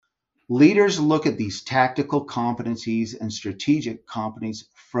Leaders look at these tactical competencies and strategic competencies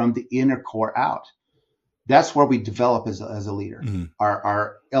from the inner core out. That's where we develop as a leader,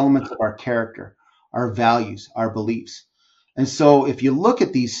 our elements of our character, our values, our beliefs. And so if you look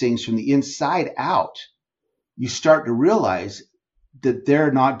at these things from the inside out, you start to realize that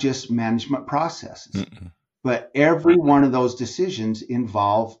they're not just management processes, but every one of those decisions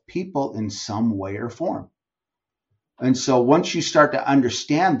involve people in some way or form. And so once you start to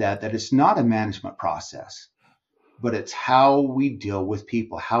understand that it's not a management process, but it's how we deal with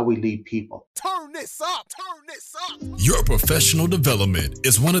people, how we lead people. Turn this up. Your professional development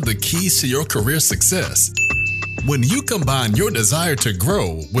is one of the keys to your career success. When you combine your desire to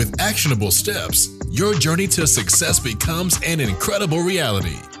grow with actionable steps, your journey to success becomes an incredible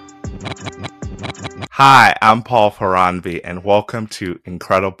reality. Hi, I'm Paul Ferranvi, and welcome to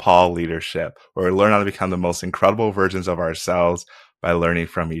Incredible Paul Leadership, where we learn how to become the most incredible versions of ourselves by learning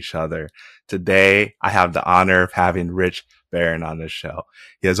from each other. Today, I have the honor of having Rich Barron on the show.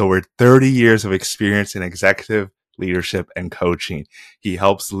 He has over 30 years of experience in executive leadership and coaching. He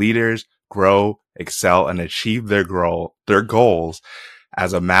helps leaders grow, excel, and achieve their goals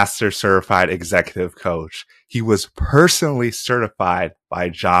as a master certified executive coach. He was personally certified by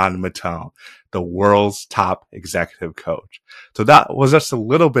John Mattone, the world's top executive coach. So that was just a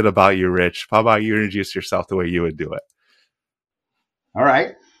little bit about you, Rich. How about you introduce yourself the way you would do it? All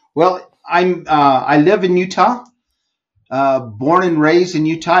right. Well, I live in Utah, born and raised in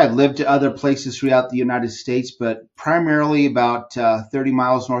Utah. I've lived to other places throughout the United States, but primarily about 30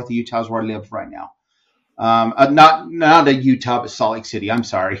 miles north of Utah is where I live right now. Not a Utah, but Salt Lake City. I'm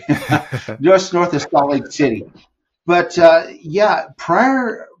sorry, just north of Salt Lake City. But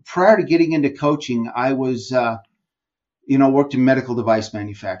prior to getting into coaching, I was worked in medical device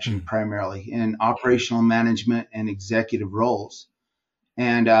manufacturing primarily in operational management and executive roles.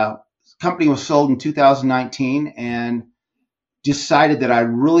 And the company was sold in 2019, and decided that I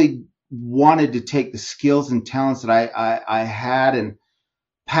really wanted to take the skills and talents that I had and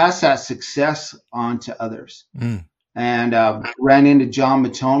pass that success on to others. And ran into John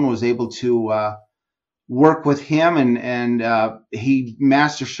Mattone, was able to work with him, and he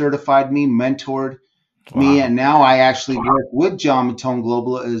master certified me, mentored me, and now I actually work with John Mattone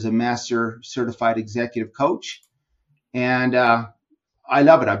Global as a master certified executive coach. And I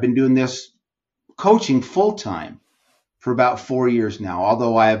love it. I've been doing this coaching full time for about 4 years now.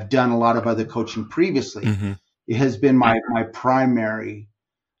 Although I have done a lot of other coaching previously, it has been my primary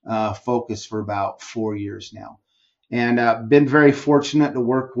focus for about 4 years now. And been very fortunate to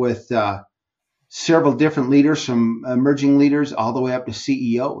work with several different leaders, from emerging leaders all the way up to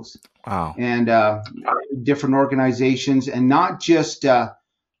CEOs. Wow. And different organizations, and not just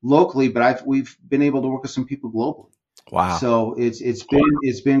locally, but we've been able to work with some people globally. Wow. So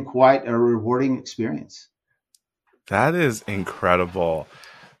it's been quite a rewarding experience. That is incredible.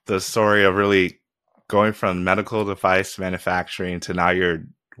 The story of really going from medical device manufacturing to now you're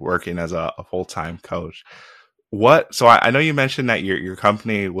working as a full-time coach. So I know you mentioned that your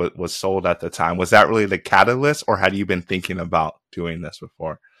company was sold at the time. Was that really the catalyst, or had you been thinking about doing this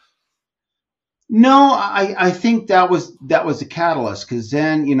before? No, I think that was the catalyst, because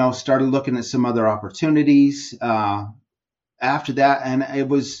then, started looking at some other opportunities after that, and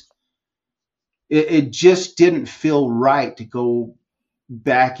it just didn't feel right to go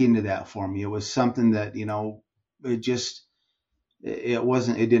back into that for me. It was something that,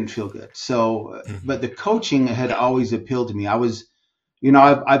 it didn't feel good. So, but the coaching had always appealed to me. I was,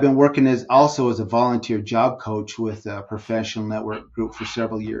 I've been working as a volunteer job coach with a professional network group for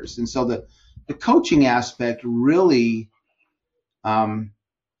several years. And so the coaching aspect really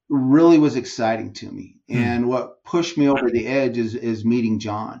was exciting to me. And what pushed me over the edge is meeting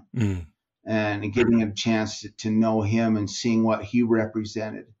John and getting a chance to know him and seeing what he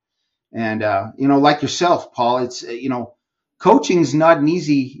represented. And, like yourself, Paul, it's, coaching's not an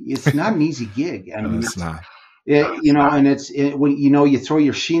easy gig. I mean, it's not. When you throw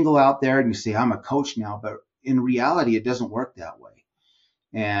your shingle out there and you say, I'm a coach now, but in reality, it doesn't work that way.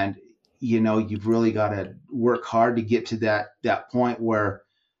 And, you've really got to work hard to get to that point where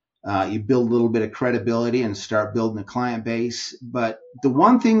you build a little bit of credibility and start building a client base. But the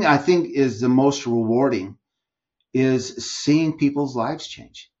one thing I think is the most rewarding is seeing people's lives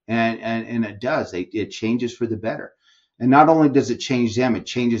change. And it does. It changes for the better. And not only does it change them, it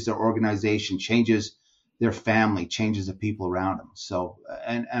changes their organization, changes their family, changes the people around them. So,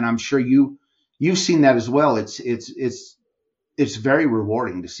 and I'm sure you've seen that as well. It's very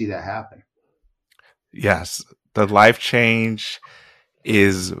rewarding to see that happen. Yes, the life change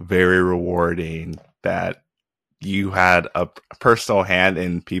is very rewarding. That you had a personal hand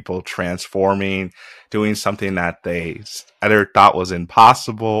in people transforming, doing something that they either thought was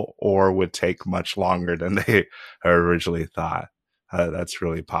impossible or would take much longer than they originally thought. That's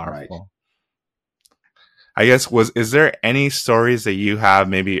really powerful. Right. I guess is there any stories that you have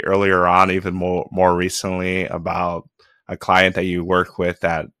maybe earlier on, even more recently, about a client that you worked with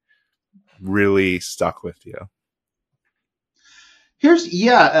that really stuck with you?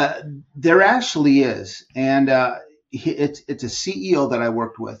 There actually is. And it's a CEO that I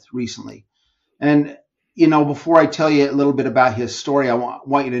worked with recently. And, before I tell you a little bit about his story, I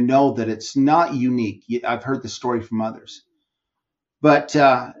want you to know that it's not unique. I've heard the story from others. But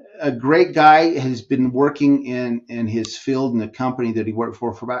a great guy has been working in his field in the company that he worked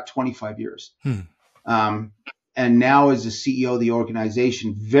for about 25 years. And now is the CEO of the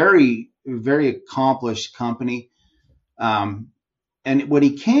organization. Very, very accomplished company. And when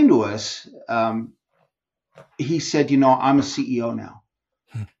he came to us, he said, I'm a CEO now.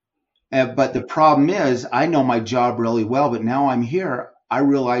 But the problem is, I know my job really well, but now I'm here. I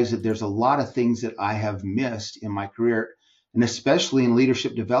realize that there's a lot of things that I have missed in my career, and especially in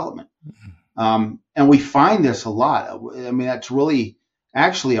leadership development. And we find this a lot. I mean, that's really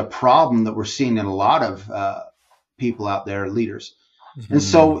actually a problem that we're seeing in a lot of people out there, leaders. And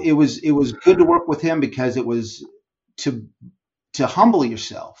so it was good to work with him, because it was to humble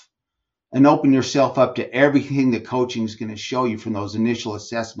yourself and open yourself up to everything that coaching is going to show you, from those initial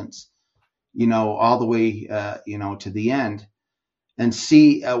assessments, all the way, to the end, and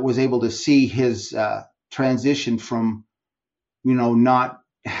was able to see his transition from, not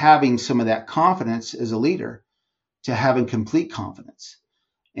having some of that confidence as a leader to having complete confidence.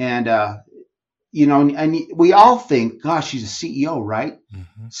 And, and we all think, gosh, he's a CEO, right?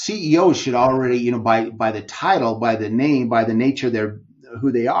 Mm-hmm. CEOs should already, by the title, by the name, by the nature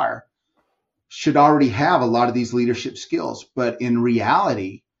who they are, should already have a lot of these leadership skills. But in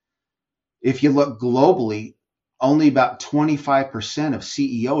reality, if you look globally, only about 25% of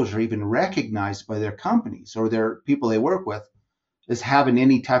CEOs are even recognized by their companies or their people they work with as having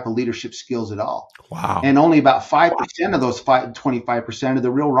any type of leadership skills at all. Wow. And only about 5% of those 25% are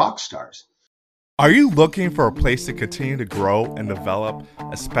the real rock stars. Are you looking for a place to continue to grow and develop,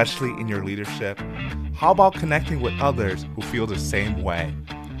 especially in your leadership? How about connecting with others who feel the same way?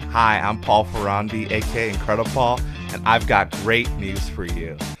 Hi, I'm Paul Ferrandi, aka Incredible Paul, and I've got great news for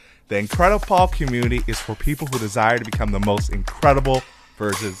you. The Incredible Paul community is for people who desire to become the most incredible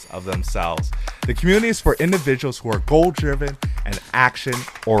versions of themselves. The community is for individuals who are goal-driven and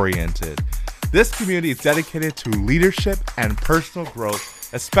action-oriented. This community is dedicated to leadership and personal growth,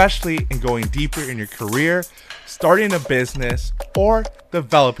 especially in going deeper in your career, starting a business, or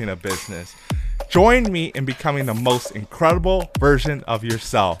developing a business. Join me in becoming the most incredible version of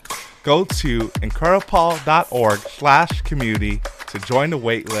yourself. Go to incrediblepaul.org/community to join the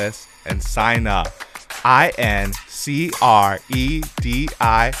waitlist and sign up. INCREDI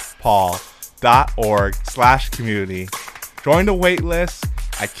Paul.org/community. Join the waitlist.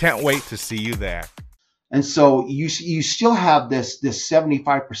 I can't wait to see you there. And so you still have this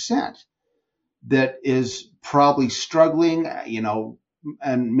 75% that is probably struggling,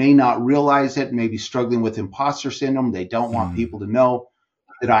 and may not realize it, maybe struggling with imposter syndrome. They don't want people to know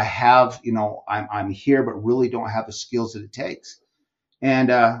that I have, I'm here, but really don't have the skills that it takes.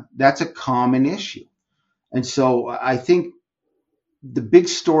 And that's a common issue. And so I think the big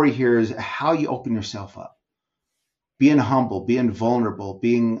story here is how you open yourself up, being humble, being vulnerable,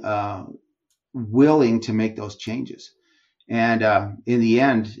 being willing to make those changes. And in the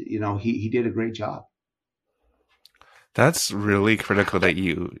end, he did a great job. That's really critical that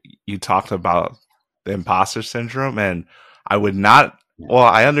you talked about the imposter syndrome. And I would not, well,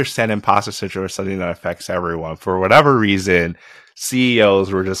 I understand imposter syndrome is something that affects everyone. For whatever reason,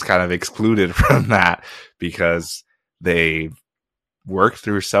 CEOs were just kind of excluded from that because they worked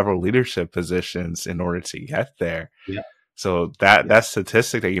through several leadership positions in order to get there. Yeah. So that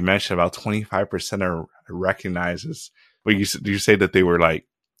statistic that you mentioned, about 25% are recognized as, well, did you say that they were like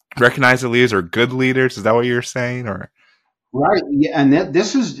recognized as leaders or good leaders? Is that what you're saying? Or right, yeah, and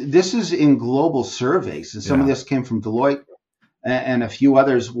this is in global surveys, and some of this came from Deloitte and a few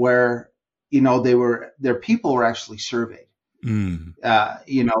others where their people were actually surveyed,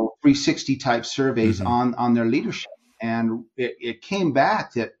 360 type surveys on their leadership, and it came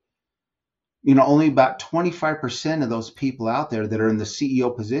back that only about 25% of those people out there that are in the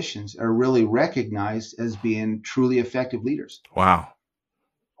CEO positions are really recognized as being truly effective leaders. Wow.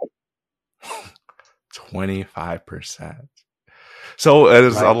 25%. So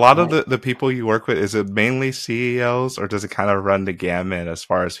as a lot of the people you work with, is it mainly CEOs, or does it kind of run the gamut as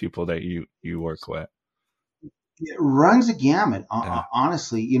far as people that you work with? It runs a gamut. Yeah.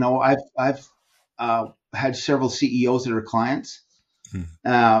 Honestly, I've had several CEOs that are clients,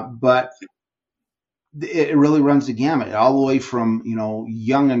 Mm. but it really runs the gamut, all the way from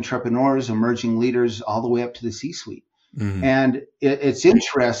young entrepreneurs, emerging leaders, all the way up to the C-suite. Mm. And it's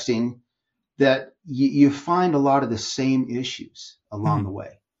interesting that you find a lot of the same issues along the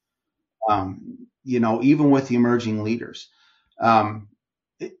way. Even with the emerging leaders.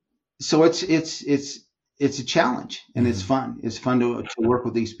 So it's a challenge, and it's fun. It's fun to work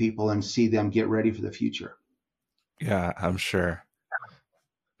with these people and see them get ready for the future. Yeah, I'm sure.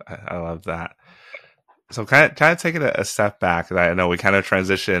 I love that. So kind of taking a step back, I know we kind of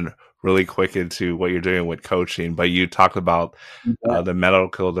transitioned really quick into what you're doing with coaching, but you talked about the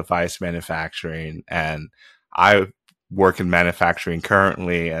medical device manufacturing, and I work in manufacturing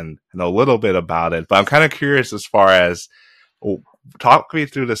currently and know a little bit about it, but I'm kind of curious as far as talk me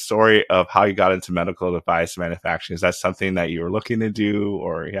through the story of how you got into medical device manufacturing. Is that something that you were looking to do,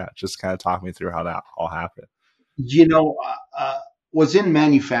 or just kind of talk me through how that all happened? Was in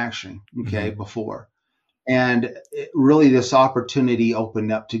manufacturing, before. And really this opportunity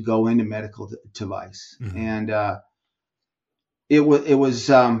opened up to go into medical device. And it was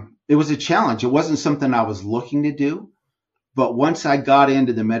a challenge. It wasn't something I was looking to do, but once I got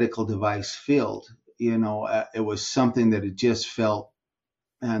into the medical device field, it was something that it just felt,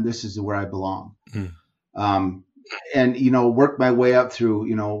 man, this is where I belong. And worked my way up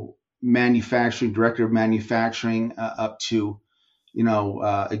through manufacturing, director of manufacturing, up to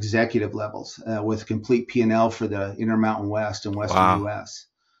executive levels, with complete P&L for the Intermountain West and Western U.S.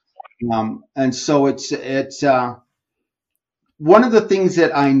 And so it's one of the things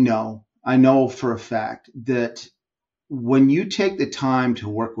that I know for a fact that when you take the time to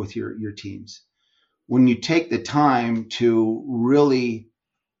work with your teams, when you take the time to really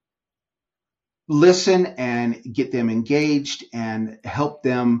listen and get them engaged and help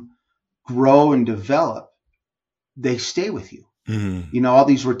them grow and develop, they stay with you. All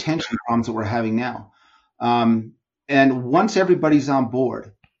these retention problems that we're having now. And once everybody's on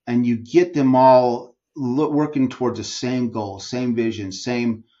board and you get them all working towards the same goal, same vision,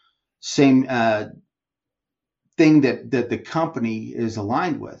 same thing that the company is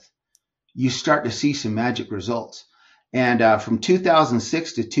aligned with, you start to see some magic results. And from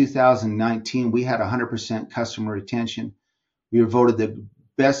 2006 to 2019, we had 100% customer retention. We were voted the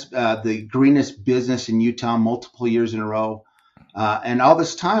best, the greenest business in Utah multiple years in a row. And all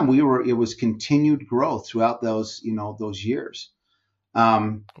this time it was continued growth throughout those years.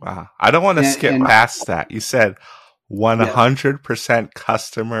 Wow. I don't want to skip past that. You said 100%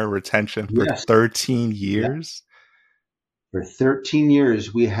 customer retention for 13 years. For 13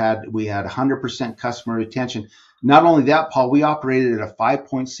 years, we had 100% customer retention. Not only that, Paul, we operated at a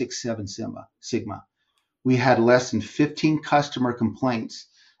 5.67 sigma. We had less than 15 customer complaints,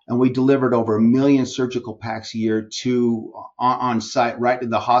 and we delivered over 1 million surgical packs a year on site, right to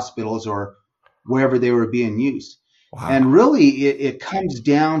the hospitals or wherever they were being used. Wow. And really, it comes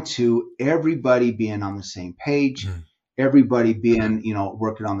down to everybody being on the same page, everybody being,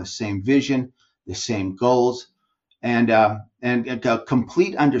 working on the same vision, the same goals, and a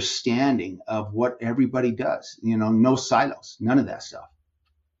complete understanding of what everybody does. No silos, none of that stuff.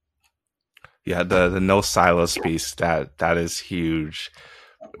 Yeah, the no silos piece, that is huge.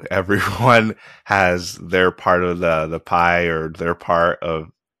 Everyone has their part of the pie or their part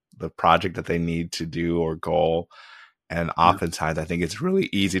of the project that they need to do or goal. And oftentimes I think it's really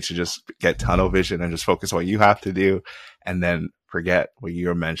easy to just get tunnel vision and just focus on what you have to do and then forget what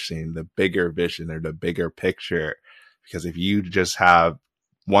you're mentioning, the bigger vision or the bigger picture. Because if you just have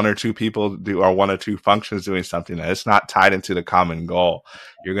one or two people or one or two functions doing something that it's not tied into the common goal,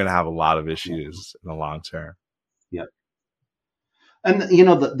 you're going to have a lot of issues in the long term. Yep. And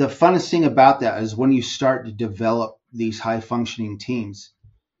the funnest thing about that is when you start to develop these high functioning teams,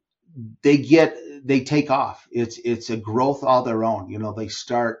 they take off. It's a growth all their own. They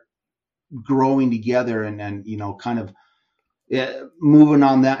start growing together and kind of moving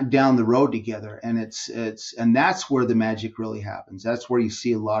on that down the road together. And and that's where the magic really happens. That's where you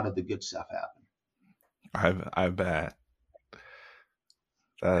see a lot of the good stuff happen. I bet.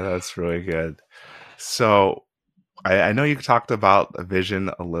 That's really good. So I know you talked about the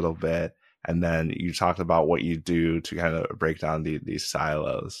vision a little bit, and then you talked about what you do to kind of break down these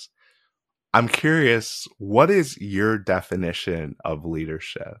silos. I'm curious, what is your definition of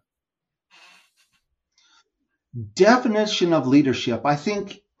leadership? Definition of leadership, I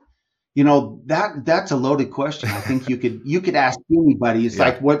think, that's a loaded question. I think you could ask anybody. It's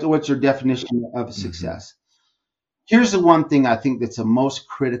like, what's your definition of success? Here's the one thing I think that's the most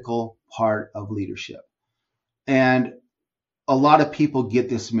critical part of leadership. And a lot of people get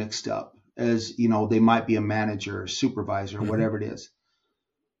this mixed up as, they might be a manager or supervisor or whatever it is.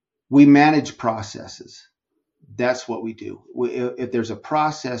 We manage processes. That's what we do. If there's a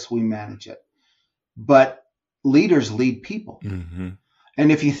process, we manage it. But leaders lead people.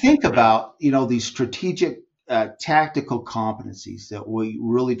 And if you think about, these strategic, tactical competencies that we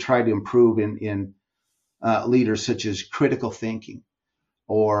really try to improve in leaders, such as critical thinking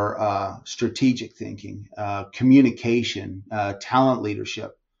or strategic thinking, communication, talent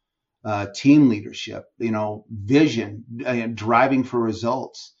leadership, team leadership, vision, driving for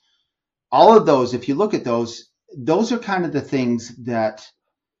results. All of those, if you look at those are kind of the things that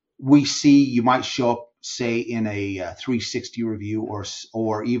we see. You might show up, say, in a 360 review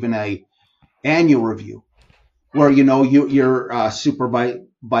or even a annual review, where your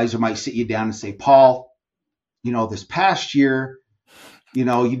supervisor might sit you down and say, Paul, this past year,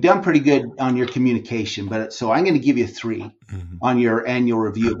 you've done pretty good on your communication, so I'm going to give you 3 on your annual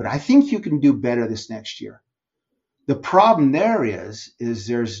review, but I think you can do better this next year. The problem there is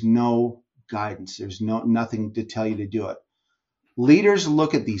there's no guidance. There's nothing to tell you to do it. Leaders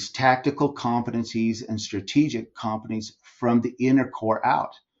look at these tactical competencies and strategic competencies from the inner core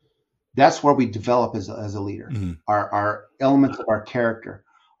out. That's where we develop as a leader, our elements of our character,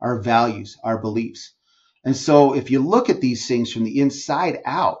 our values, our beliefs. And so if you look at these things from the inside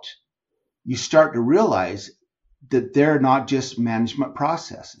out, you start to realize that they're not just management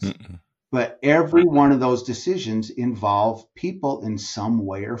processes, but every one of those decisions involve people in some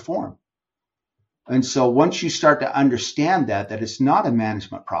way or form. And so once you start to understand that it's not a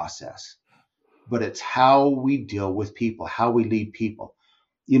management process, but it's how we deal with people, how we lead people.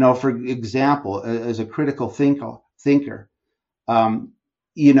 For example, as a critical thinker, when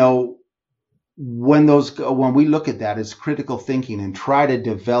we look at that as critical thinking and try to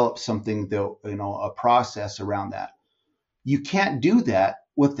develop something, a process around that, you can't do that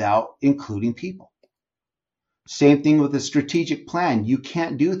without including people. Same thing with a strategic plan. You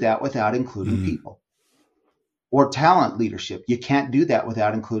can't do that without including people. Or talent leadership. You can't do that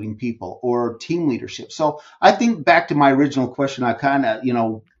without including people. Or team leadership. So I think back to my original question, I kind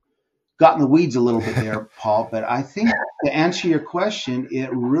of, got in the weeds a little bit there, Paul, but I think to answer your question, it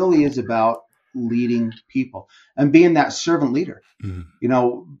really is about leading people and being that servant leader,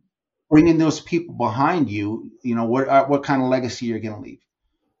 bringing those people behind you, what kind of legacy you're going to leave,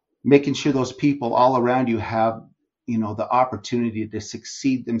 making sure those people all around you have, the opportunity to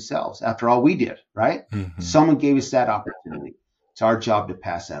succeed themselves. After all, we did, right? Someone gave us that opportunity. It's our job to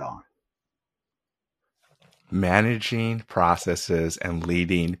pass that on. Managing processes and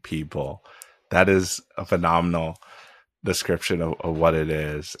leading people. That is a phenomenal description of what it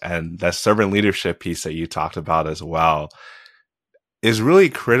is. And that servant leadership piece that you talked about as well is really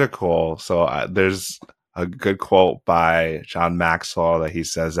critical. So there's a good quote by John Maxwell that he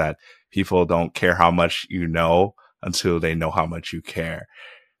says that people don't care how much you know until they know how much you care.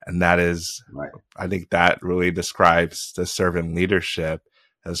 And that is, right. I think that really describes the servant leadership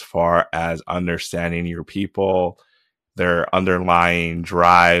as far as understanding your people, their underlying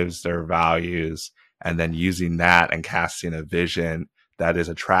drives, their values, and then using that and casting a vision that is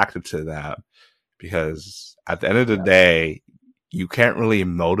attracted to them. Because at the end of the day, you can't really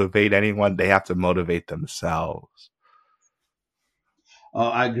motivate anyone. They have to motivate themselves.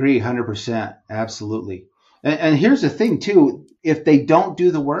 I agree 100%. Absolutely. And here's the thing, too. If they don't do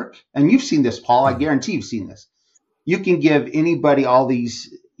the work, and you've seen this, Paul, I guarantee you've seen this. You can give anybody all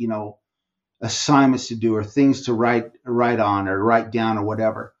these, assignments to do or things to write on or write down or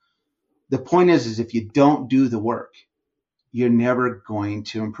whatever. The point is if you don't do the work, you're never going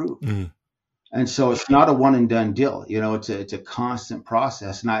to improve. And so it's not a one and done deal. It's a constant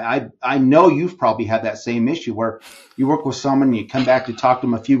process. And I know you've probably had that same issue where you work with someone and you come back to talk to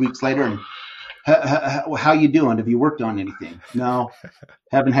them a few weeks later and how you doing? Have you worked on anything? No,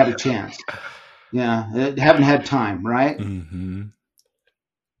 haven't had a chance. Yeah, haven't had time, right? Mm-hmm.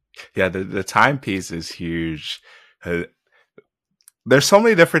 Yeah, the time piece is huge. There's so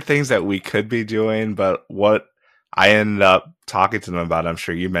many different things that we could be doing, but what I ended up talking to them about, I'm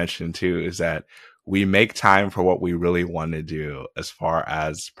sure you mentioned too, is that we make time for what we really want to do as far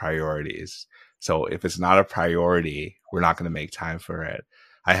as priorities. So if it's not a priority, we're not going to make time for it.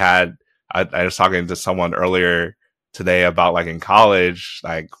 I was talking to someone earlier today about like in college,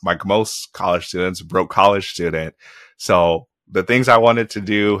 like most college students, broke college student. So the things I wanted to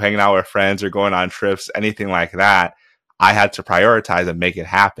do, hanging out with friends or going on trips, anything like that, I had to prioritize and make it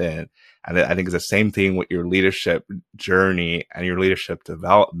happen. And I think it's the same thing with your leadership journey and your leadership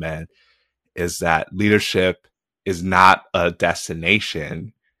development, is that leadership is not a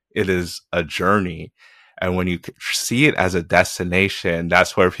destination. It is a journey. And when you see it as a destination,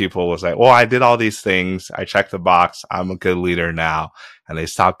 that's where people was like, well, I did all these things. I checked the box. I'm a good leader now. And they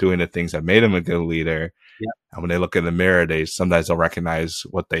stop doing the things that made them a good leader. Yeah. And when they look in the mirror, sometimes they'll recognize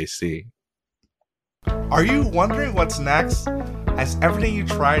what they see. Are you wondering what's next? Has everything you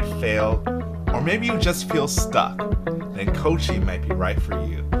tried failed? Or maybe you just feel stuck? Then coaching might be right for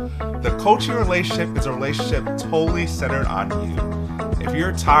you. The coaching relationship is a relationship totally centered on you. If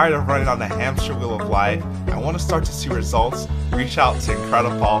you're tired of running on the hamster wheel of life and want to start to see results, reach out to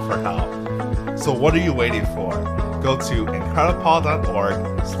IncrediPaul for help. So what are you waiting for? Go to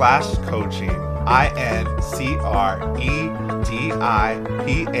incredipaul.org/coaching,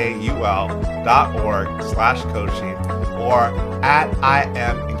 INCREDIPAUL.org/coaching, or at I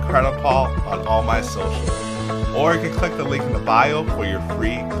am IncrediPaul on all my socials. Or you can click the link in the bio for your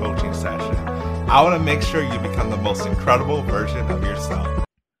free coaching session. I want to make sure you become the most incredible version of yourself.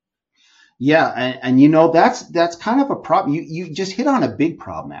 Yeah, and that's kind of a problem. You just hit on a big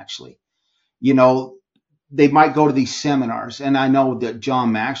problem, actually. They might go to these seminars, and I know that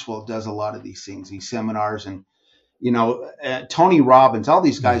John Maxwell does a lot of these things, these seminars, and Tony Robbins, all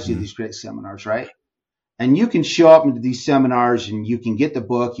these guys do these great seminars, right? And you can show up into these seminars and you can get the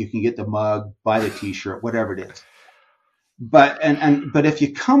book, you can get the mug, buy the t-shirt, whatever it is. But if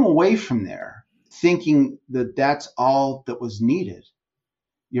you come away from there thinking that that's all that was needed,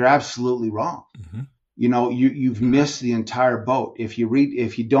 you're absolutely wrong. Mm-hmm. You've missed the entire boat. If you read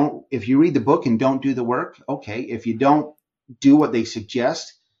the book and don't do the work, okay. If you don't do what they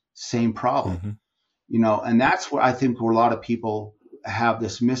suggest, same problem. Mm-hmm. And that's where I think where a lot of people have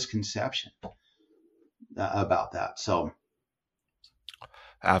this misconception about that. So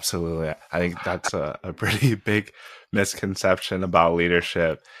absolutely. I think that's a pretty big misconception about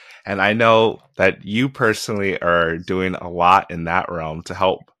leadership. And I know that you personally are doing a lot in that realm to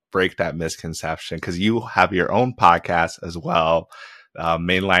help break that misconception, because you have your own podcast as well,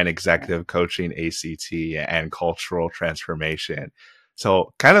 Mainline Executive Coaching, ACT, and Cultural Transformation.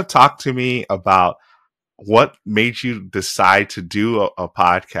 So kind of talk to me about what made you decide to do a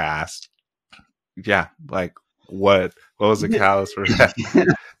podcast. Yeah, like what was the catalyst for that?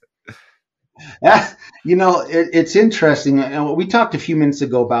 It's interesting. We talked a few minutes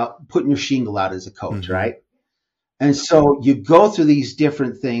ago about putting your shingle out as a coach, mm-hmm. right? And so you go through these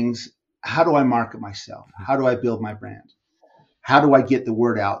different things. How do I market myself? How do I build my brand? How do I get the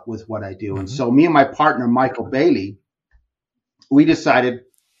word out with what I do? Mm-hmm. And so me and my partner, Michael Bailey, we decided,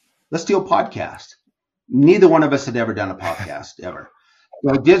 let's do a podcast. Neither one of us had ever done a podcast ever.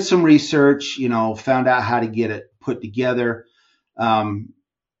 So I did some research, found out how to get it put together. And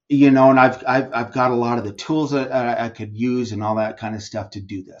I've got a lot of the tools that I could use and all that kind of stuff to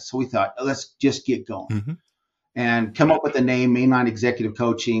do this. So we thought, let's just get going. Mm-hmm. And come up with the name Mainline Executive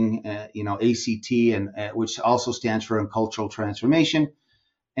Coaching, ACT, and which also stands for Cultural Transformation.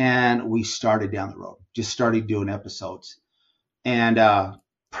 And we started down the road, just started doing episodes. And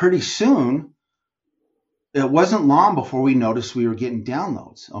pretty soon, it wasn't long before we noticed we were getting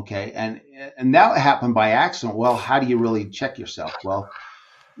downloads. Okay. And that happened by accident. Well, how do you really check yourself? Well,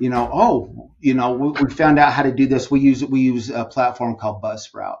 we found out how to do this. We use a platform called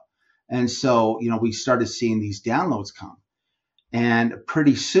Buzzsprout. And so, we started seeing these downloads come. And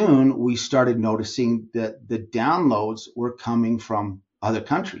pretty soon we started noticing that the downloads were coming from other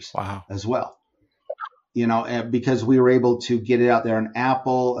countries. Wow. As well. Because we were able to get it out there on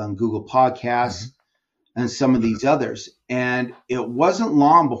Apple and Google Podcasts, mm-hmm. and some of these others. And it wasn't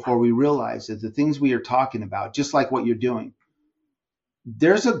long before we realized that the things we are talking about, just like what you're doing,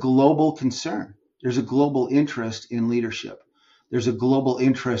 there's a global concern. There's a global interest in leadership. There's a global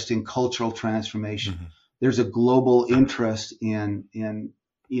interest in cultural transformation. Mm-hmm. There's a global interest in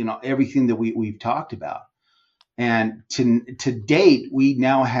everything that we've talked about. And to date, we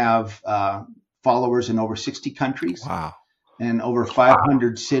now have followers in over 60 countries. Wow. And over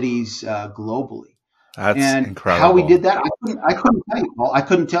 500 cities globally. That's incredible. How we did that, I couldn't tell you, Paul. I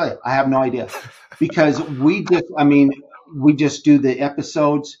couldn't tell you. I have no idea. Because we just do the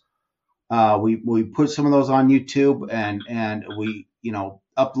episodes. We put some of those on YouTube and we,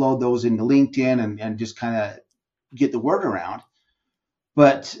 upload those into LinkedIn and just kind of get the word around.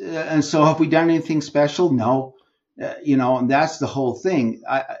 But, and so have we done anything special? No. And that's the whole thing.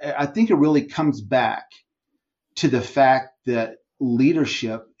 I think it really comes back to the fact that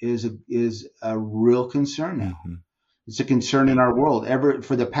leadership is a real concern now. Mm-hmm. It's a concern in our world.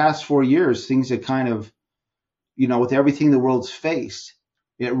 For the past 4 years, things have kind of, with everything the world's faced,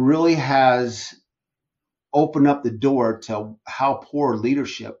 it really has opened up the door to how poor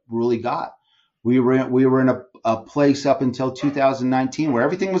leadership really got We were in a place up until 2019 where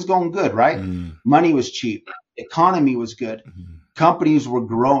everything was going good, right? Money was cheap, economy was good, companies were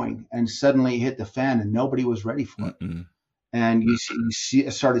growing, and suddenly it hit the fan, and nobody was ready for it. And you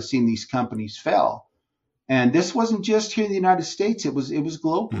started seeing these companies fail. And this wasn't just here in the United States; it was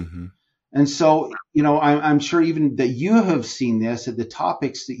global. And so, I'm sure even that you have seen this, that the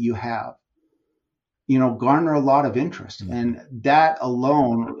topics that you have, garner a lot of interest, and that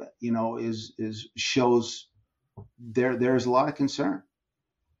alone, shows there's a lot of concern.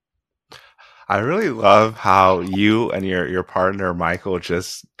 I really love how you and your partner Michael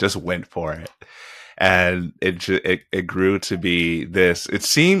just went for it, and it grew to be this. It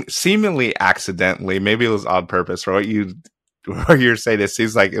seemed seemingly accidentally, maybe it was on purpose. For what you're saying, it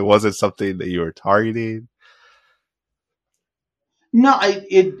seems like it wasn't something that you were targeting. No,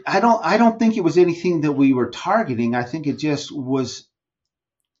 I don't think it was anything that we were targeting. I think it just was,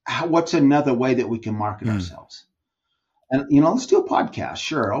 what's another way that we can market ourselves? And, let's do a podcast.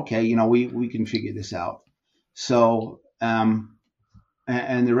 Sure. Okay. We can figure this out. So, and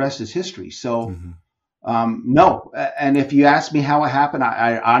the rest is history. So, no. And if you ask me how it happened,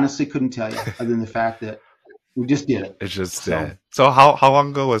 I honestly couldn't tell you, other than the fact that we just did it. It just did. So how long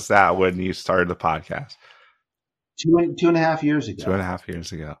ago was that when you started the podcast? 2.5 years ago. 2.5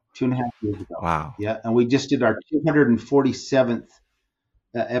 years ago. 2.5 years ago. Wow. Yeah. And we just did our 247th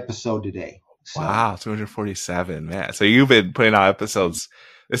episode today. So. Wow. 247, man. So you've been putting out episodes.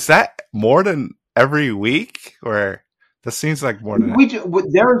 Is that more than every week, or that seems like more than we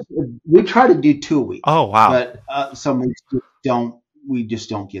try to do 2 a week. Oh, wow. But some weeks we just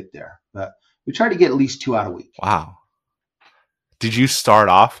don't get there, but we try to get at least 2 out a week. Wow. Did you start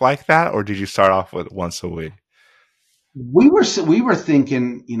off like that, or did you start off with once a week? We were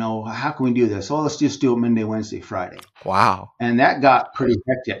thinking, how can we do this? Oh, let's just do it Monday, Wednesday, Friday. Wow. And that got pretty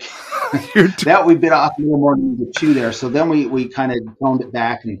hectic. That we bit off a little more than to chew there. So then we kind of toned it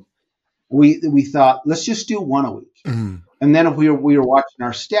back, and we thought, let's just do 1 a week. And then if we were watching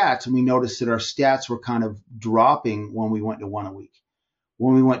our stats, and we noticed that our stats were kind of dropping when we went to 1 a week.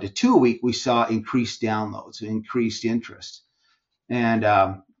 When we went to 2 a week, we saw increased downloads, increased interest. And,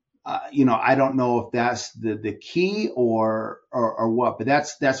 I don't know if that's the key or what, but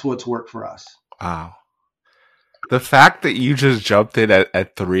that's what's worked for us. Wow. The fact that you just jumped in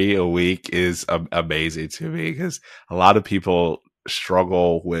at 3 a week is amazing to me, because a lot of people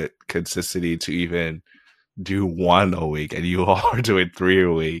struggle with consistency to even do 1 a week, and you all are doing 3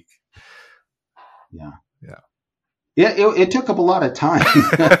 a week. Yeah. Yeah. Yeah, it took up a lot of time.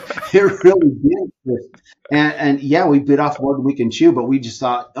 It really did. And yeah, we bit off more than we can chew, but we just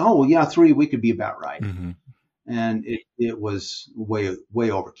thought, 3 a week could be about right. And it was way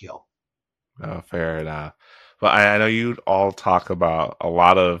overkill. Oh, fair enough. But I know you all talk about a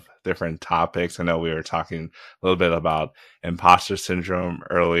lot of different topics. I know we were talking a little bit about imposter syndrome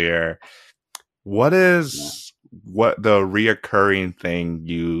earlier. What the reoccurring thing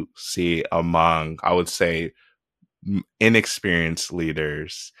you see among, I would say, inexperienced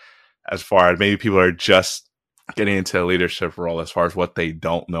leaders, as far as maybe people are just getting into a leadership role, as far as what they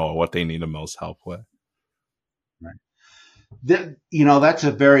don't know or what they need the most help with? Right. That's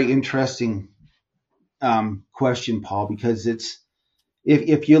a very interesting question, Paul, because it's,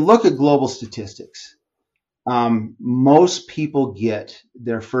 if you look at global statistics, most people get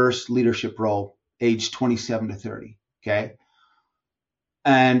their first leadership role age 27 to 30. Okay.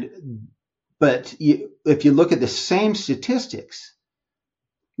 But if you look at the same statistics,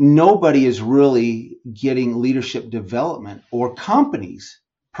 nobody is really getting leadership development, or companies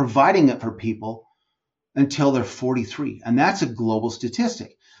providing it for people, until they're 43. And that's a global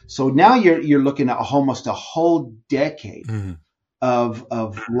statistic. So now you're looking at almost a whole decade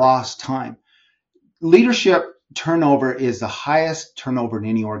of lost time. Leadership turnover is the highest turnover in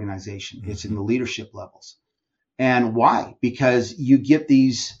any organization. It's in the leadership levels. And why? Because you get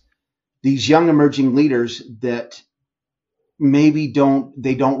these young emerging leaders that maybe don't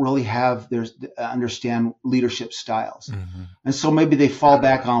really understand leadership styles. And so maybe they fall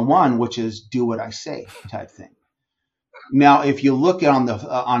back on one, which is do what I say type thing. Now, if you look on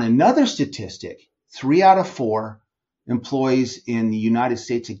another statistic, 3 out of 4 employees in the United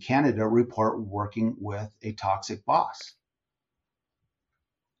States and Canada report working with a toxic boss.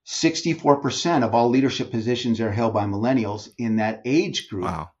 64% of all leadership positions are held by millennials in that age group.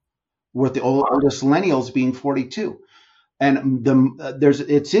 Wow. With the oldest millennials being 42. And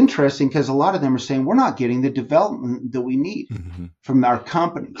it's interesting because a lot of them are saying we're not getting the development that we need from our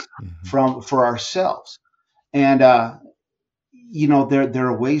companies, for ourselves. And, there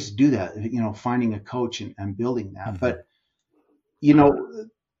are ways to do that, finding a coach and building that. But,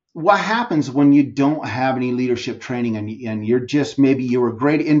 what happens when you don't have any leadership training and you're just, maybe you're a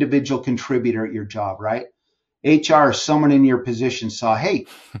great individual contributor at your job, right? HR or someone in your position saw, hey,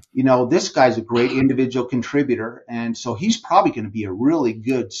 this guy's a great individual contributor, and so he's probably going to be a really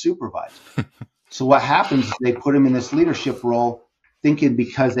good supervisor. So what happens is they put him in this leadership role thinking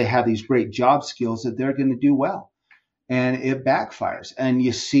because they have these great job skills that they're going to do well. And it backfires. And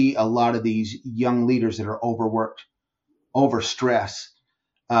you see a lot of these young leaders that are overworked, overstressed.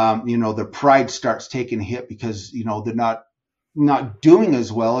 Their pride starts taking a hit because, they're not doing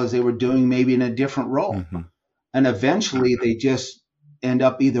as well as they were doing maybe in a different role. Mm-hmm. And eventually they just end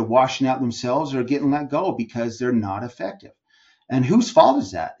up either washing out themselves or getting let go because they're not effective. And whose fault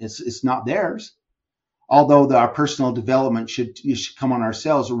is that? It's not theirs. Although our personal development should come on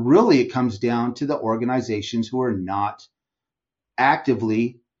ourselves, really it comes down to the organizations who are not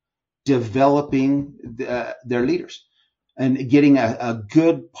actively developing their leaders and getting a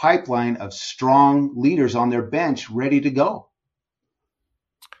good pipeline of strong leaders on their bench ready to go.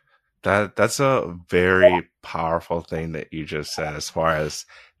 That's a very powerful thing that you just said, as far as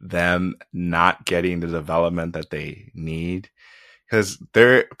them not getting the development that they need. Because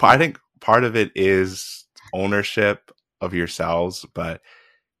I think part of it is ownership of yourselves, but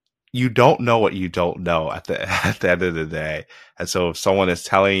you don't know what you don't know at the end of the day. And so if someone is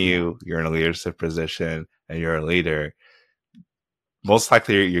telling you you're in a leadership position and you're a leader, most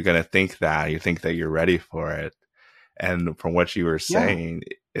likely you're going to think that. You think that you're ready for it. And from what you were saying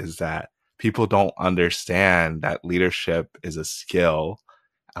is that people don't understand that leadership is a skill.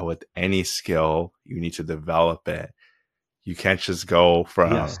 And with any skill, you need to develop it. You can't just go from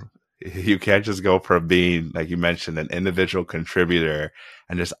being, like you mentioned, an individual contributor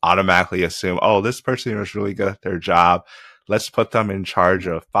and just automatically assume, oh, this person is really good at their job. Let's put them in charge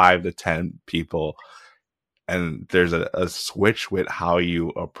of 5 to 10 people. And there's a switch with how you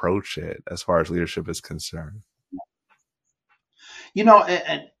approach it as far as leadership is concerned. And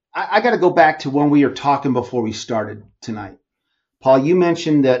I got to go back to when we were talking before we started tonight. Paul, you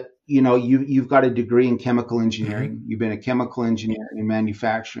mentioned that, you've got a degree in chemical engineering. Mm-hmm. You've been a chemical engineer in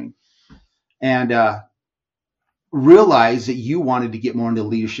manufacturing, and realized that you wanted to get more into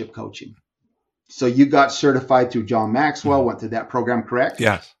leadership coaching. So you got certified through John Maxwell, mm-hmm. went through that program, correct?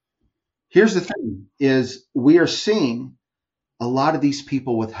 Yes. Here's the thing is we are seeing a lot of these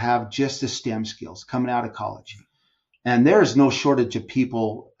people have just the STEM skills coming out of college. And there's no shortage of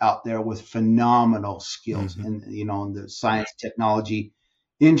people out there with phenomenal skills mm-hmm. in the science, technology,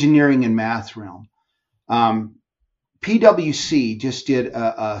 engineering, and math realm. PwC just did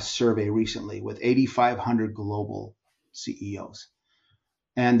a survey recently with 8,500 global CEOs.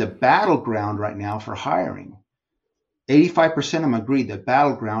 And the battleground right now for hiring, 85% of them agree the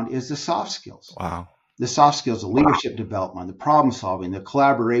battleground is the soft skills. Wow. The soft skills, the leadership development, the problem solving, the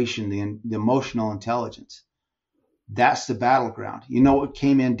collaboration, the emotional intelligence. That's the battleground. You know what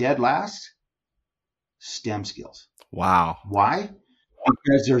came in dead last? STEM skills. Wow. Why?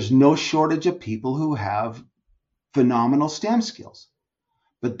 Because there's no shortage of people who have phenomenal STEM skills.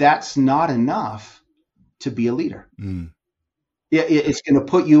 But that's not enough to be a leader. Mm. It's going to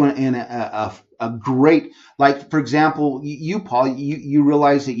put you in a great, like, for example, you, Paul, you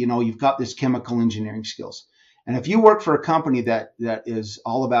realize that, you've got this chemical engineering skills. And if you work for a company that is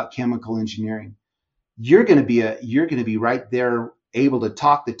all about chemical engineering, you're going to be right there, able to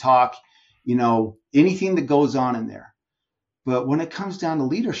talk the talk, anything that goes on in there. But when it comes down to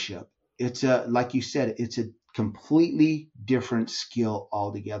leadership, it's like you said, it's a completely different skill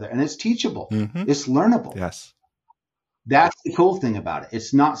altogether, and it's teachable. Mm-hmm. It's learnable. Yes. That's the cool thing about it.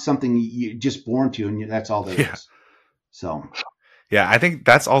 It's not something you're just born to, and that's all there is. So. Yeah, I think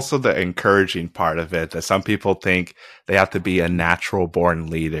that's also the encouraging part of it, that some people think they have to be a natural born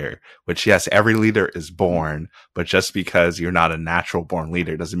leader, which, yes, every leader is born, but just because you're not a natural born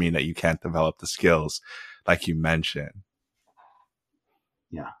leader doesn't mean that you can't develop the skills like you mentioned.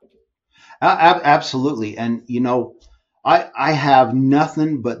 Yeah, absolutely. And, I have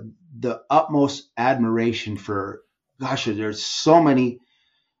nothing but the utmost admiration for, there's so many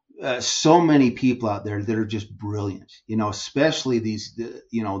people out there that are just brilliant, especially these,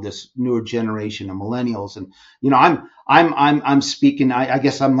 this newer generation of millennials. And, I'm speaking, I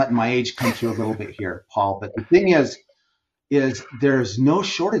guess I'm letting my age come through a little bit here, Paul, but the thing is there's no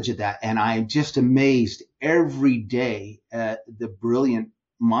shortage of that. And I'm just amazed every day at the brilliant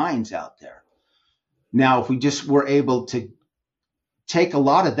minds out there. Now, if we just were able to take a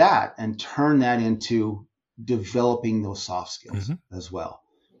lot of that and turn that into developing those soft skills mm-hmm. as well.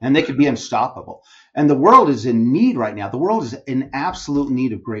 And they could be unstoppable. And the world is in need right now. The world is in absolute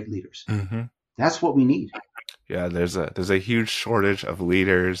need of great leaders. Mm-hmm. That's what we need. Yeah, there's a huge shortage of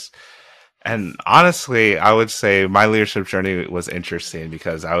leaders. And honestly, I would say my leadership journey was interesting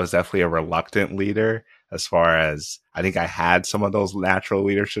because I was definitely a reluctant leader as far as I think I had some of those natural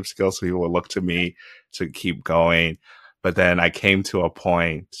leadership skills. So people would look to me to keep going. But then I came to a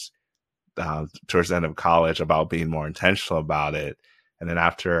point towards the end of college about being more intentional about it. And then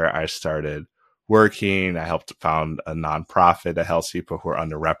after I started working, I helped found a nonprofit that helps people who are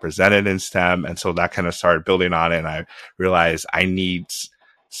underrepresented in STEM. And so that kind of started building on it. And I realized I need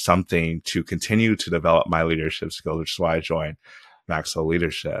something to continue to develop my leadership skills, which is why I joined Maxwell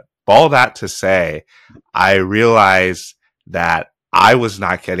Leadership. All that to say, I realized that I was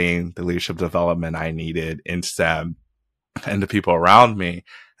not getting the leadership development I needed in STEM and the people around me.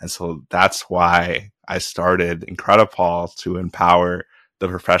 And so that's why I started Incredipol to empower the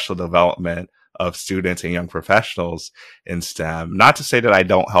professional development of students and young professionals in STEM. Not to say that I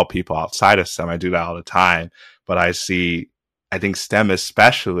don't help people outside of STEM. I do that all the time, but I think STEM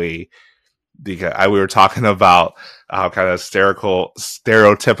especially, because we were talking about kind of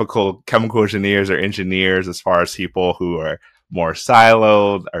stereotypical chemical engineers or engineers as far as people who are more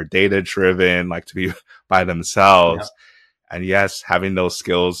siloed or data driven, like to be by themselves. Yeah. And yes, having those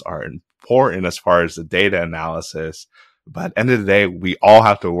skills are important as far as the data analysis. But at the end of the day, we all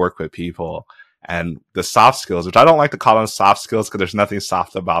have to work with people. And the soft skills, which I don't like to call them soft skills because there's nothing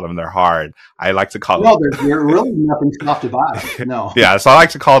soft about them. They're hard. I like to call them. No, there's really nothing soft about them. No. Yeah, so I like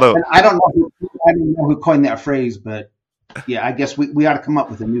to call them. And I don't know who coined that phrase, but yeah, I guess we ought to come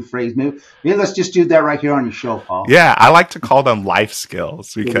up with a new phrase. Maybe let's just do that right here on your show, Paul. Yeah, I like to call them life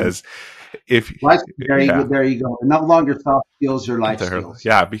skills because there you go. No longer soft skills or life skills.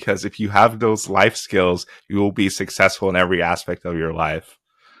 Yeah, because if you have those life skills, you will be successful in every aspect of your life.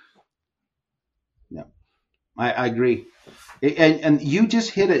 Yeah, I agree. And you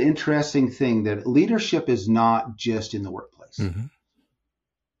just hit an interesting thing, that leadership is not just in the workplace. Mm-hmm.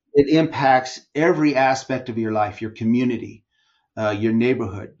 It impacts every aspect of your life, your community, your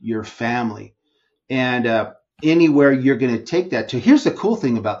neighborhood, your family, and anywhere you're going to take that to. Here's the cool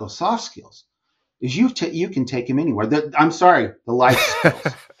thing about those soft skills is you can take them anywhere. The life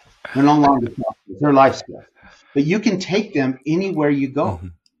skills. They're no longer soft skills. They're life skills. But you can take them anywhere you go. Mm-hmm.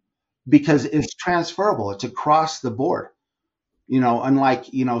 Because it's transferable. It's across the board, unlike,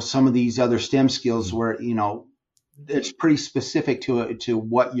 some of these other STEM skills where, it's pretty specific to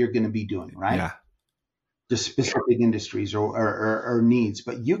what you're going to be doing, right? Yeah. Just specific industries or needs.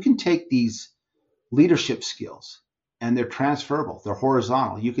 But you can take these leadership skills and they're transferable. They're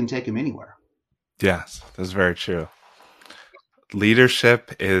horizontal. You can take them anywhere. Yes, that's very true.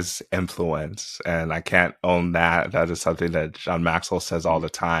 Leadership is influence, and I can't own that. That is something that John Maxwell says all the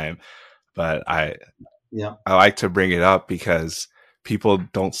time. But I like to bring it up because people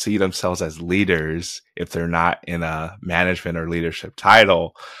don't see themselves as leaders if they're not in a management or leadership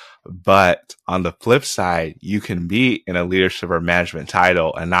title. But on the flip side, you can be in a leadership or management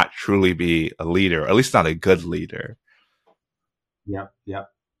title and not truly be a leader, or at least not a good leader. Yeah,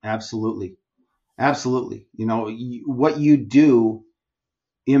 absolutely. Absolutely. What you do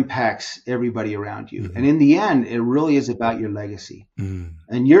impacts everybody around you. Mm-hmm. And in the end, it really is about your legacy. Mm.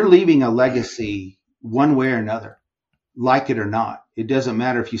 And you're leaving a legacy one way or another, like it or not. It doesn't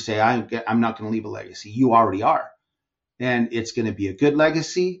matter if you say, I'm not going to leave a legacy. You already are. And it's going to be a good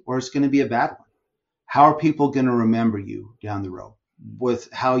legacy or it's going to be a bad one. How are people going to remember you down the road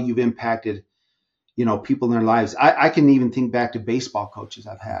with how you've impacted, people in their lives? I can even think back to baseball coaches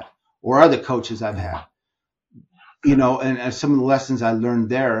I've had, or other coaches I've had, and some of the lessons I learned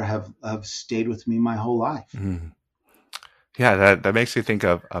there have stayed with me my whole life. Mm. Yeah, that makes me think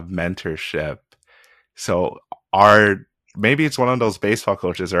of mentorship. So maybe it's one of those baseball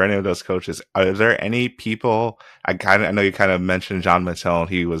coaches or any of those coaches. Are there any people, I know you kind of mentioned John Mattone,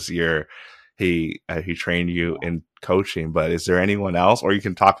 he trained you in coaching, but is there anyone else, or you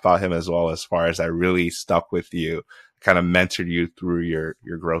can talk about him as well, as far as that really stuck with you, kind of mentored you through your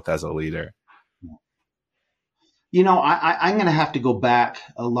growth as a leader? I'm going to have to go back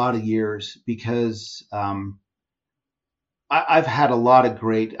a lot of years because I've had a lot of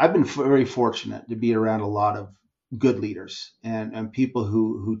I've been very fortunate to be around a lot of good leaders and people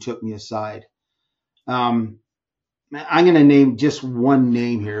who took me aside. I'm going to name just one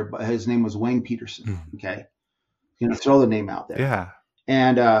name here, but his name was Wayne Peterson. Mm. Okay. I'm going to throw the name out there. Yeah.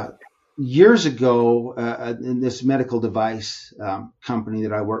 And years ago, in this medical device company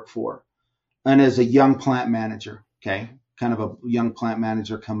that I work for, and as a young plant manager, okay, kind of a young plant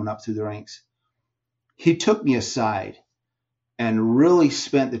manager coming up through the ranks, he took me aside and really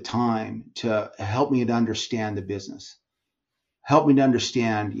spent the time to help me to understand the business, help me to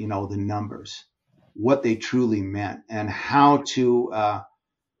understand, the numbers, what they truly meant and how to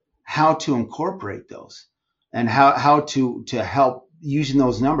incorporate those, and how to help using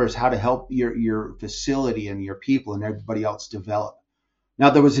those numbers, how to help your facility and your people and everybody else develop. Now,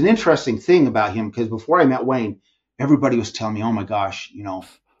 there was an interesting thing about him, because before I met Wayne, everybody was telling me, oh my gosh,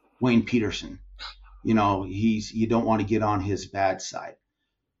 Wayne Peterson, you don't want to get on his bad side.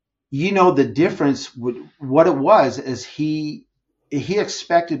 The difference what it was is he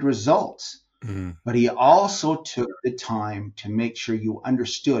expected results, but he also took the time to make sure you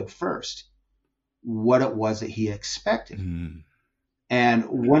understood first what it was that he expected. And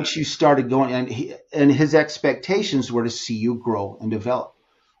once you started going, and his expectations were to see you grow and develop.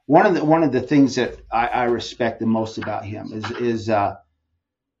 One of the things that I respect the most about him is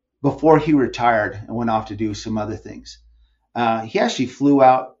before he retired and went off to do some other things, he actually flew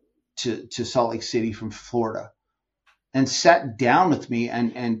out to Salt Lake City from Florida and sat down with me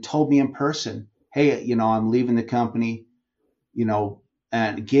and told me in person, hey, I'm leaving the company,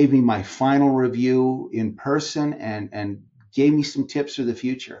 and gave me my final review in person and gave me some tips for the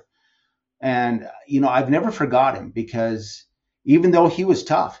future. And, I've never forgot him, because even though he was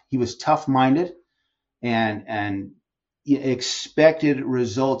tough-minded and he expected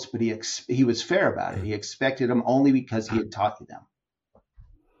results, but he was fair about it. He expected them only because he had taught you them.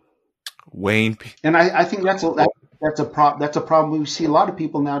 Wayne. And I think that's a problem we see a lot of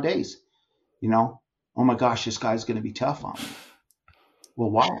people nowadays. Oh my gosh, this guy's going to be tough on me. Well,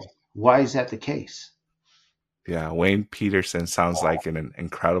 why? Why is that the case? Yeah, Wayne Peterson sounds like an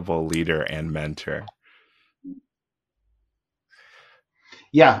incredible leader and mentor.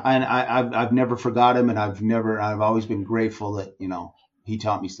 Yeah, and I've never forgot him, and I've always been grateful that he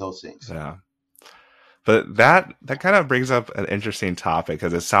taught me those things. Yeah. But that kind of brings up an interesting topic,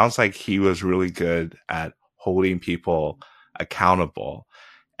 because it sounds like he was really good at holding people accountable.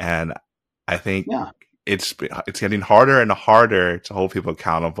 And I think it's getting harder and harder to hold people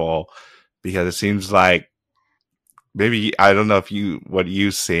accountable, because it seems like, maybe, I don't know what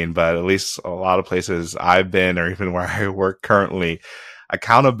you've seen, but at least a lot of places I've been, or even where I work currently,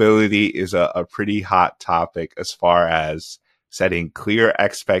 accountability is a pretty hot topic as far as setting clear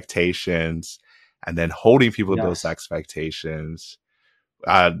expectations and then holding people to those expectations.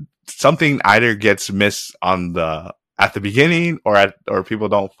 Something either gets missed at the beginning, or people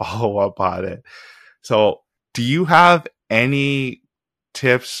don't follow up on it. So do you have any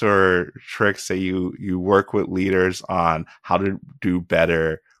tips or tricks that you work with leaders on how to do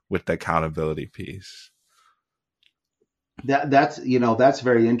better with the accountability piece? That's a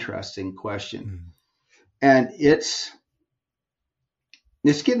very interesting question. And it's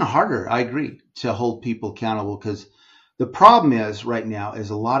getting harder, I agree, to hold people accountable, because the problem is right now is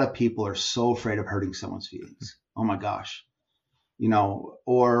a lot of people are so afraid of hurting someone's feelings. Oh my gosh.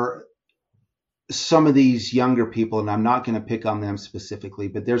 Or some of these younger people, and I'm not going to pick on them specifically,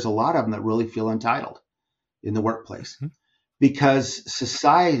 but there's a lot of them that really feel entitled in the workplace because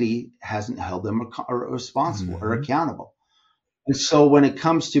society hasn't held them responsible or accountable. And so when it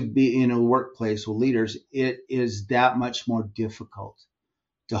comes to being in a workplace with leaders, it is that much more difficult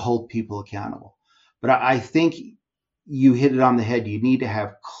to hold people accountable. But I think you hit it on the head. You need to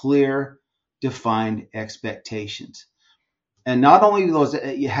have clear, defined expectations. And not only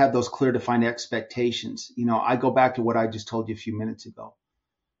you have those clear, defined expectations, I go back to what I just told you a few minutes ago,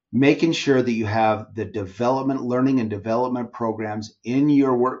 making sure that you have the learning and development programs in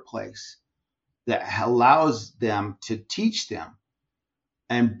your workplace that allows them to teach them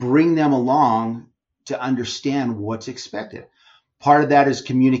and bring them along to understand what's expected. Part of that is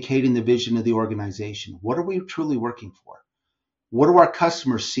communicating the vision of the organization. What are we truly working for? What do our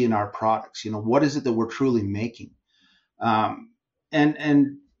customers see in our products? What is it that we're truly making?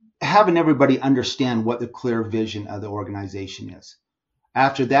 And having everybody understand what the clear vision of the organization is.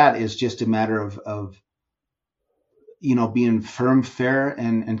 After that is just a matter of being firm, fair,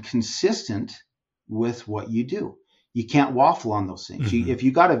 and consistent with what you do. You can't waffle on those things. If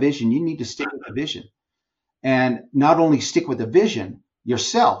you got a vision, you need to stick with the vision. And not only stick with the vision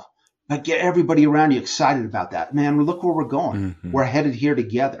yourself, but get everybody around you excited about that. Man, look where we're going. We're headed here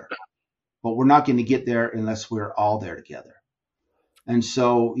together. But we're not going to get there unless we're all there together. And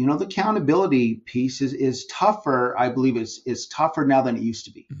so, the accountability piece is tougher. I believe it's tougher now than it used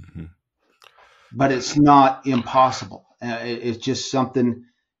to be. But it's not impossible. It's just something,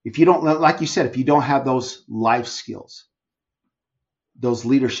 if you don't, like you said, if you don't have those life skills, those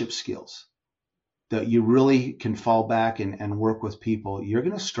leadership skills that you really can fall back and work with people, you're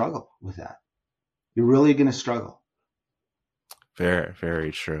going to struggle with that. You're really going to struggle. Very,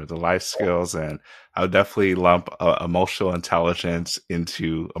 very true. The life skills, and I would definitely lump emotional intelligence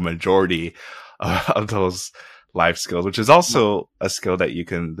into a majority of those life skills, which is also a skill that you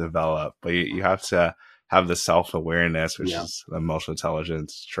can develop, but you have to have the self-awareness, which is the emotional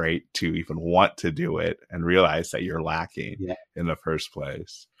intelligence trait, to even want to do it and realize that you're lacking in the first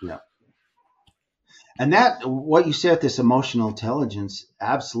place. Yeah. And that, what you said, this emotional intelligence,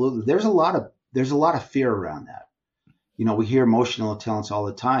 absolutely. There's a lot of fear around that. We hear emotional intelligence all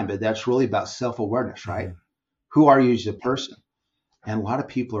the time, but that's really about self-awareness, right? Mm-hmm. Who are you as a person? And a lot of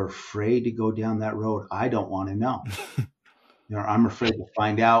people are afraid to go down that road. I don't want to know. I'm afraid to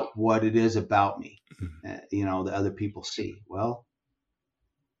find out what it is about me, that other people see. Well,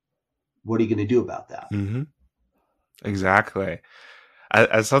 what are you going to do about that? Mm-hmm. Exactly.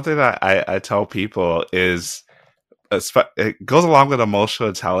 As something that I tell people is, it goes along with emotional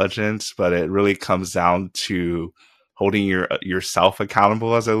intelligence, but it really comes down to holding yourself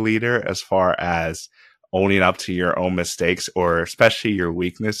accountable as a leader, as far as owning up to your own mistakes, or especially your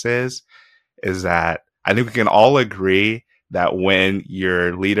weaknesses. Is that I think we can all agree that when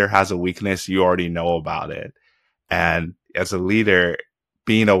your leader has a weakness, you already know about it. And as a leader,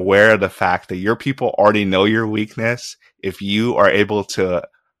 being aware of the fact that your people already know your weakness, if you are able to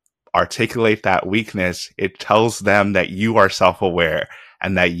articulate that weakness, it tells them that you are self-aware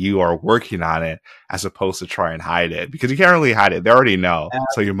and that you are working on it, as opposed to try and hide it, because you can't really hide it. They already know.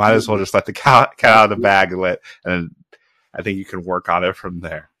 So you might as well just let the cat out of the bag, and I think you can work on it from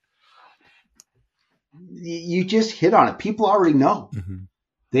there. You just hit on it. People already know. Mm-hmm.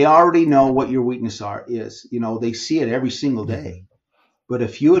 They already know what your weakness is. They see it every single day. But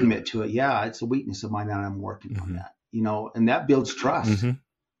if you admit to it, it's a weakness of mine and I'm working on that, and that builds trust.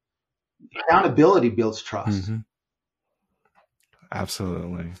 Mm-hmm. Accountability builds trust. Mm-hmm.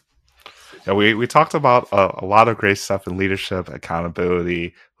 Absolutely. Yeah, we talked about a lot of great stuff in leadership, accountability,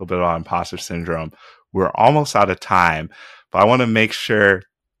 a little bit about imposter syndrome. We're almost out of time, but I want to make sure,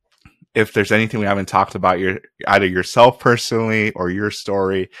 if there's anything we haven't talked about, either yourself personally or your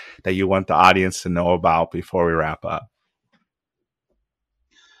story, that you want the audience to know about before we wrap up.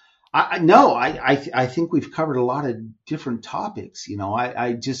 I think we've covered a lot of different topics.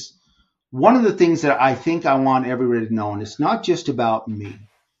 One of the things that I think I want everybody to know, and it's not just about me,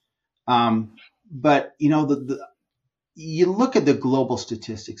 but you look at the global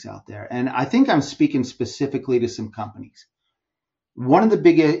statistics out there, and I think I'm speaking specifically to some companies. One of the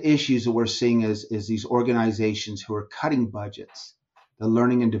big issues that we're seeing is these organizations who are cutting budgets, the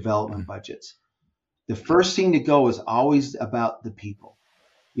learning and development budgets. The first thing to go is always about the people.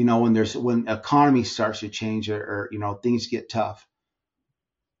 When economy starts to change or things get tough.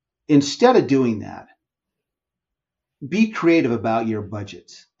 Instead of doing that, be creative about your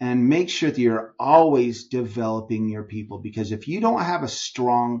budgets and make sure that you're always developing your people. Because if you don't have a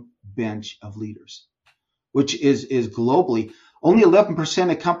strong bench of leaders, which is globally, only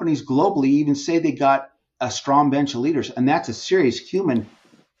 11% of companies globally even say they got a strong bench of leaders, and that's a serious human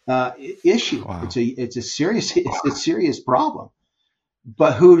issue. Wow. It's a serious problem.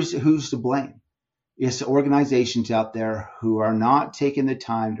 But who's to blame? It's the organizations out there who are not taking the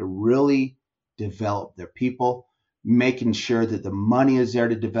time to really develop their people, making sure that the money is there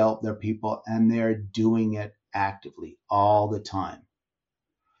to develop their people, and they're doing it actively all the time.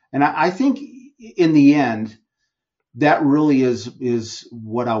 And I think in the end, that really is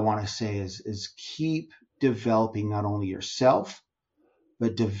what I want to say is keep developing not only yourself,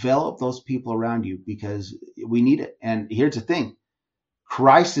 but develop those people around you, because we need it. And here's the thing.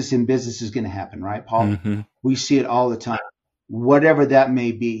 Crisis in business is going to happen, right, Paul? Mm-hmm. We see it all the time. Whatever that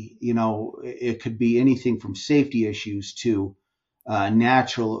may be, it could be anything from safety issues to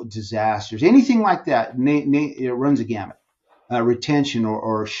natural disasters, anything like that. It runs a gamut. Retention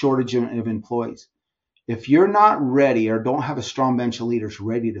or shortage of employees. If you're not ready or don't have a strong bench of leaders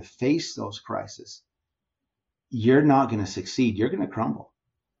ready to face those crises, you're not going to succeed. You're going to crumble.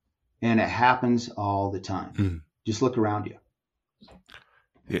 And it happens all the time. Mm. Just look around you.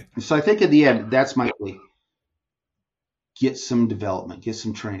 Yeah. So I think at the end, that's my plea. Get some development, get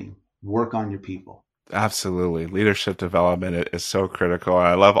some training, work on your people. Absolutely. Leadership development is so critical.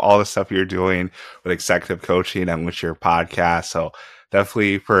 I love all the stuff you're doing with executive coaching and with your podcast. So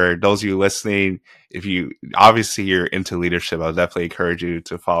definitely, for those of you listening, if you're into leadership, I'll definitely encourage you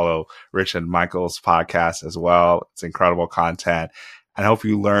to follow Rich and Michael's podcast as well. It's incredible content. And I hope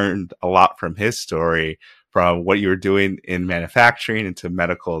you learned a lot from his story, from what you were doing in manufacturing into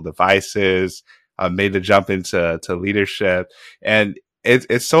medical devices, made the jump into leadership. And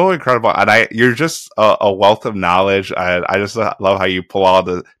it's so incredible. And you're just a wealth of knowledge. I just love how you pull all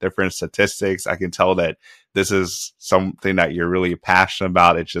the different statistics. I can tell that this is something that you're really passionate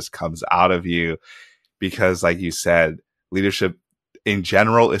about. It just comes out of you because, like you said, leadership in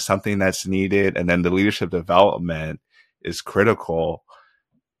general is something that's needed. And then the leadership development is critical.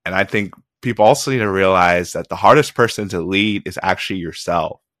 And I think people also need to realize that the hardest person to lead is actually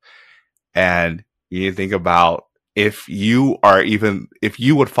yourself. And you need to think about if you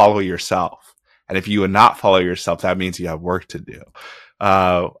would follow yourself, and if you would not follow yourself, that means you have work to do.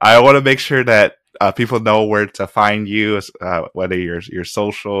 I want to make sure that people know where to find you, whether your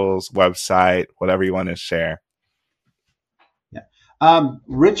socials, website, whatever you want to share. Yeah.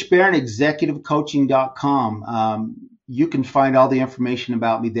 Rich Barron, executivecoaching.com. You can find all the information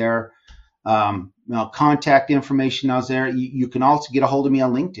about me there. Contact information is there. You can also get a hold of me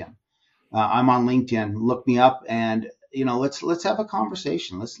on LinkedIn. I'm on LinkedIn. Look me up, and let's have a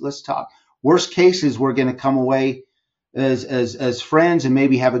conversation. Let's talk. Worst case is we're going to come away as friends and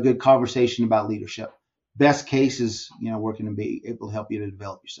maybe have a good conversation about leadership. Best case is we're going to be able to help you to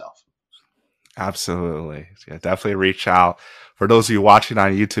develop yourself. Absolutely. Yeah, definitely reach out. For those of you watching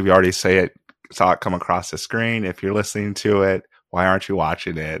on YouTube, you already saw it come across the screen. If you're listening to it, why aren't you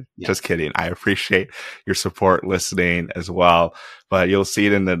watching it? Yeah. Just kidding. I appreciate your support listening as well. But you'll see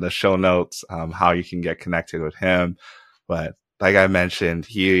it in the show notes, how you can get connected with him. But like I mentioned,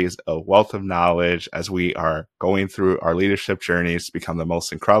 he is a wealth of knowledge as we are going through our leadership journeys to become the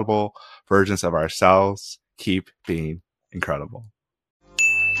most incredible versions of ourselves. Keep being incredible.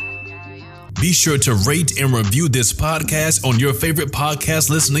 Be sure to rate and review this podcast on your favorite podcast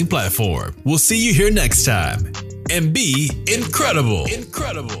listening platform. We'll see you here next time. And be incredible.